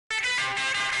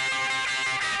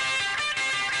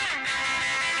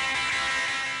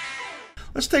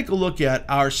Let's take a look at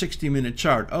our 60-minute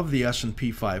chart of the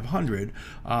S&P 500,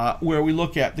 where we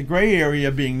look at the gray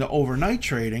area being the overnight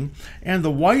trading and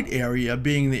the white area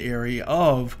being the area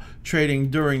of trading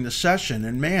during the session.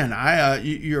 And man,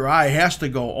 your eye has to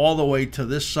go all the way to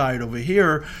this side over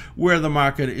here where the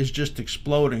market is just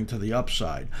exploding to the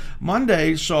upside.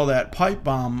 Monday saw that pipe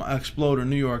bomb explode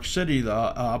in New York City,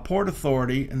 the Port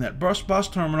Authority, and that bus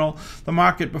terminal. The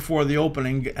market before the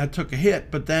opening took a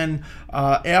hit, but then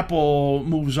Apple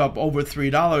moves up over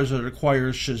 $3. It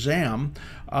acquires Shazam.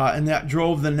 And that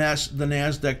drove the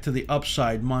NASDAQ to the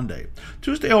upside Monday.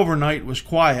 Tuesday overnight was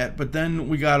quiet, but then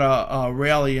we got a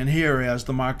rally in here as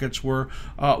the markets were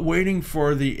waiting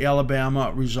for the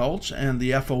Alabama results and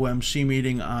the FOMC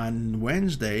meeting on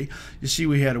Wednesday. You see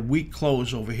we had a weak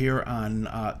close over here on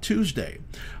Tuesday.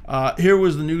 Here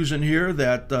was the news in here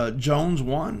that Jones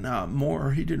won.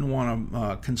 More, he didn't want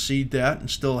to concede that and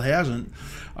still hasn't.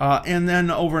 And then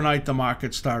overnight the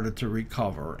market started to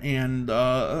recover. And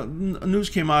news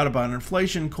came out about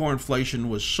inflation. Core inflation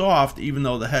was soft, even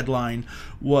though the headline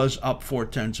was up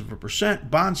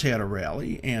 0.4%. Bonds had a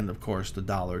rally, and of course the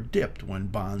dollar dipped when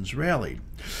bonds rallied.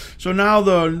 So now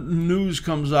the news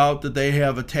comes out that they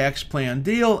have a tax plan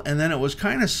deal, and then it was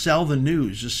kind of sell the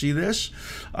news. You see this?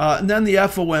 And then the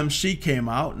FOMC came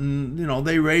out, and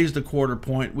they raised a 0.25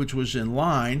 point, which was in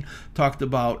line. Talked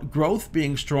about growth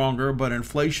being stronger, but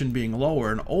inflation being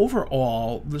lower. And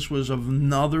overall, this was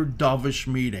another dovish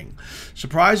meeting.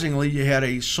 Surprisingly, you had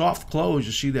a soft close.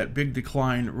 You see that big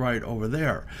decline right over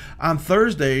there. On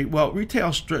Thursday, well,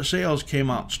 retail sales came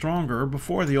out stronger.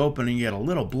 Before the opening, you had a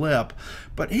little blip.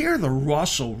 But here the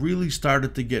Russell really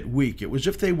started to get weak. It was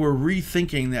as if they were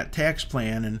rethinking that tax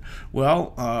plan. And,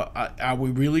 well, are we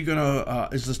really going to,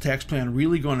 is this tax plan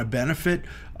really going to benefit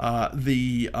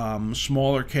the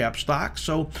smaller cap stocks?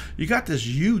 So you got this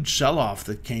huge sell-off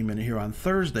that came in here on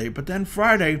Thursday. But then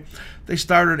Friday, they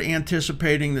started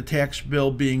anticipating the tax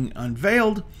bill being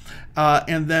unveiled.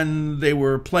 And then they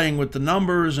were playing with the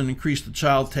numbers and increased the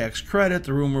child tax credit.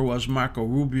 The rumor was Marco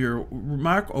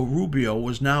Rubio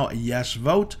was now a yes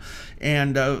vote,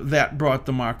 and that brought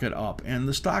the market up. And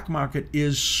the stock market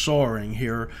is soaring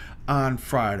here on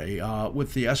Friday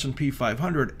with the S&P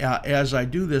 500, as I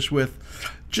do this with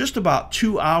just about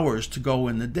 2 hours to go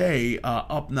in the day,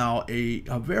 up now a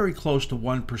very close to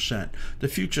 1%. The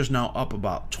future's now up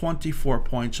about 24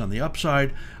 points on the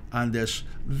upside on this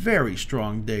very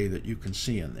strong day that you can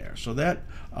see in there. So that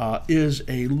is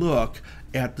a look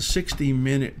at the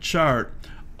 60-minute chart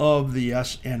of the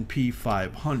S&P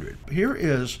 500. Here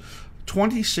is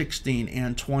 2016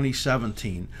 and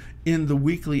 2017 in the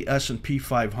weekly S&P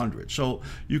 500. So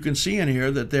you can see in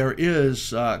here that there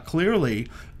is clearly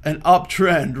an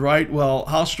uptrend, right? Well,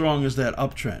 how strong is that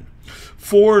uptrend?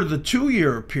 For the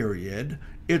 2-year period,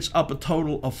 it's up a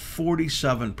total of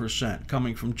 47%,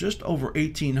 coming from just over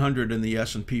 1,800 in the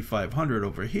S&P 500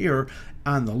 over here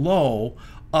on the low,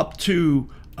 up to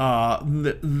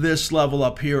this level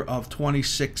up here of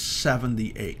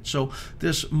 2678. So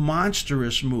this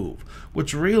monstrous move.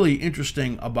 What's really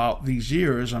interesting about these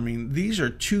years, I mean, these are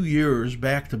 2 years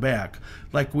back to back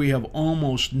like we have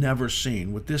almost never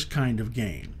seen with this kind of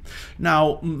gain.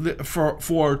 Now,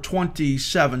 for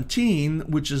 2017,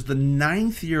 which is the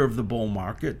 9th year of the bull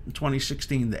market,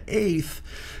 2016 the 8th,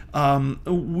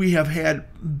 we have had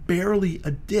barely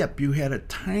a dip. You had a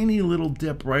tiny little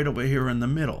dip right over here in the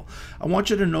middle. I want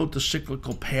you to note the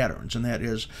cyclical patterns, and that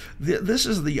is, this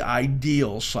is the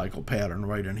ideal cycle pattern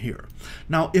right in here.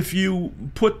 Now, if you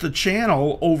put the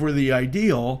channel over the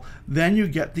ideal, then you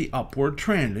get the upward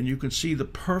trend, and you can see the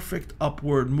perfect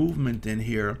upward movement in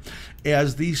here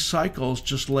as these cycles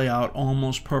just lay out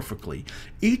almost perfectly.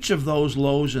 Each of those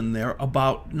lows in there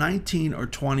about 19 or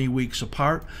 20 weeks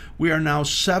apart. We are now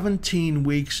 17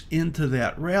 weeks into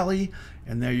that rally,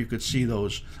 and there you could see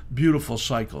those beautiful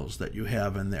cycles that you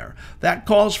have in there. That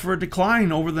calls for a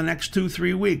decline over the next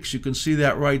 2-3 weeks. You can see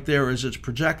that right there as it's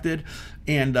projected.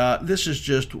 And this is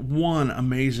just one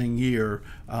amazing year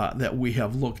that we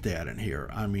have looked at in here.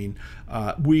 I mean,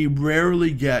 we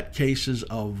rarely get cases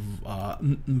of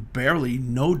barely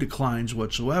no declines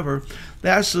whatsoever.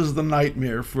 This is the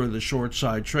nightmare for the short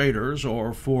side traders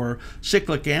or for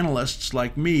cyclic analysts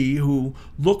like me who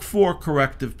look for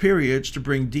corrective periods to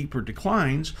bring deeper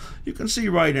declines. You can see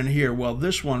right in here, well,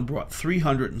 this one brought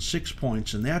 306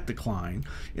 points in that decline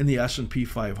in the S&P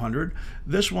 500.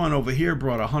 This one over here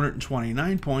brought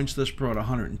 129 points. This brought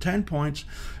 110 points.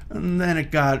 And then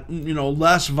it got got,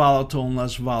 less volatile and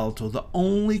less volatile. The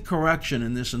only correction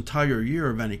in this entire year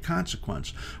of any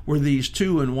consequence were these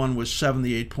two, and one was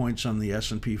 78 points on the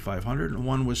S&P 500 and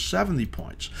one was 70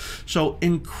 points. So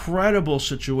incredible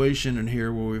situation in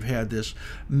here where we've had this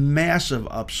massive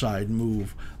upside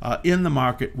move in the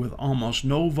market with almost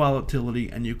no volatility,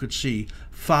 and you could see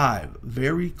 5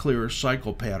 very clear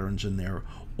cycle patterns in there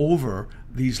over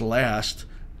these last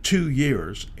 2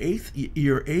 years,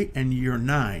 year 8 and year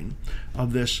 9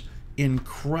 of this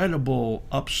incredible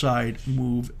upside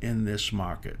move in this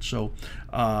market. So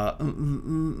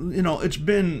it's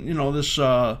been this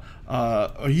a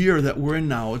year that we're in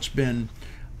now. It's been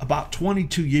about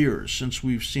 22 years since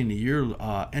we've seen a year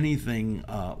anything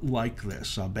like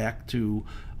this, back to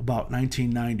about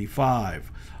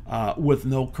 1995, with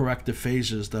no corrective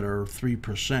phases that are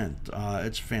 3%.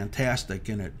 It's fantastic,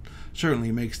 and it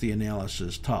certainly makes the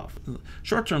analysis tough.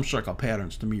 Short-term cycle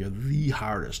patterns to me are the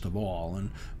hardest of all,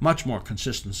 and much more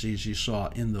consistency as you saw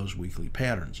in those weekly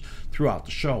patterns throughout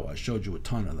the show. I showed you a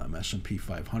ton of them, S&P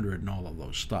 500 and all of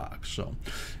those stocks. So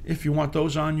if you want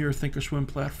those on your Thinkorswim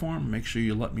platform, make sure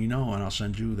you let me know and I'll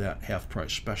send you that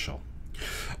half-price special.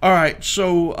 All right,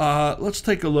 so let's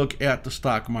take a look at the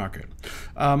stock market.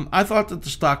 I thought that the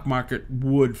stock market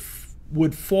would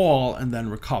fall and then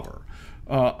recover.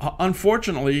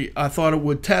 Unfortunately, I thought it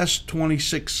would test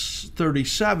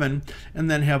 2637 and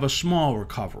then have a small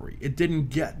recovery. It didn't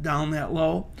get down that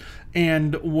low,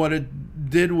 and what it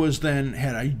did was then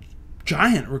had a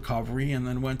giant recovery and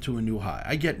then went to a new high.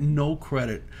 I get no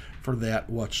credit for that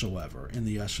whatsoever in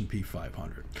the S&P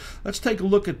 500. Let's take a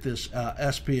look at this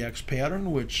SPX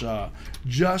pattern, which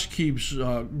just keeps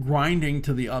grinding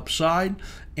to the upside,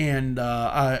 and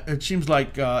it seems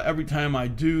like every time I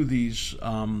do these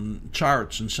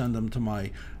charts and send them to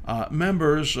my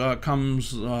members,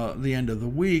 comes the end of the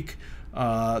week,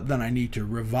 then I need to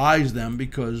revise them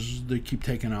because they keep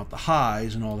taking out the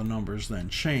highs and all the numbers then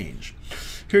change.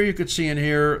 Here you could see in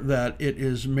here that it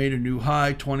is made a new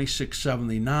high,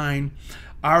 2679.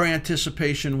 Our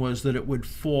anticipation was that it would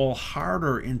fall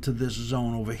harder into this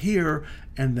zone over here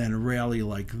and then rally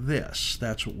like this.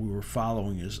 That's what we were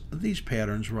following, is these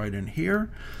patterns right in here.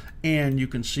 And you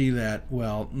can see that,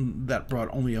 well, that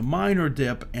brought only a minor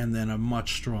dip and then a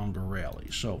much stronger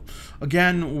rally. So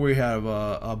again, we have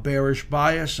a bearish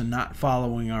bias and not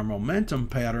following our momentum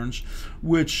patterns,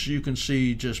 which you can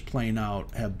see just plain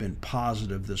out have been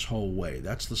positive this whole way.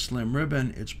 That's the slim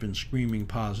ribbon. It's been screaming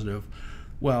positive,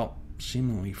 well,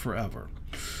 seemingly forever.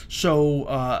 So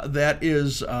that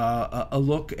is a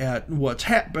look at what's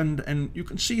happened, and you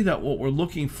can see that what we're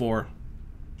looking for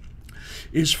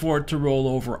is for it to roll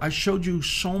over. I showed you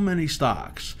so many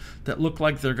stocks that look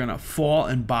like they're going to fall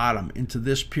and bottom into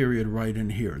this period right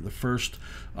in here, the first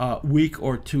week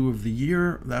or two of the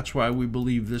year. That's why we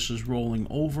believe this is rolling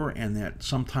over, and that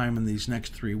sometime in these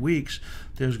next 3 weeks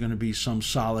there's going to be some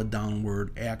solid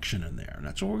downward action in there. And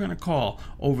that's what we're going to call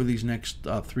over these next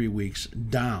 3 weeks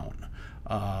down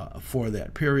for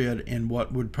that period, and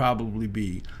what would probably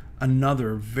be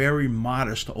another very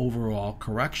modest overall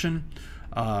correction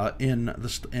in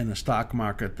the stock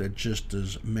market that just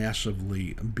is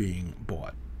massively being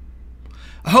bought.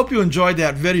 I hope you enjoyed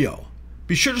that video.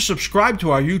 Be sure to subscribe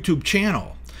to our YouTube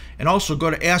channel, and also go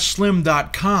to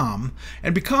AskSlim.com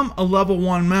and become a level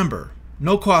 1 member.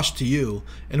 No cost to you,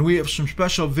 and we have some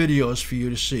special videos for you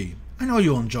to see. I know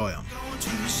you'll enjoy them.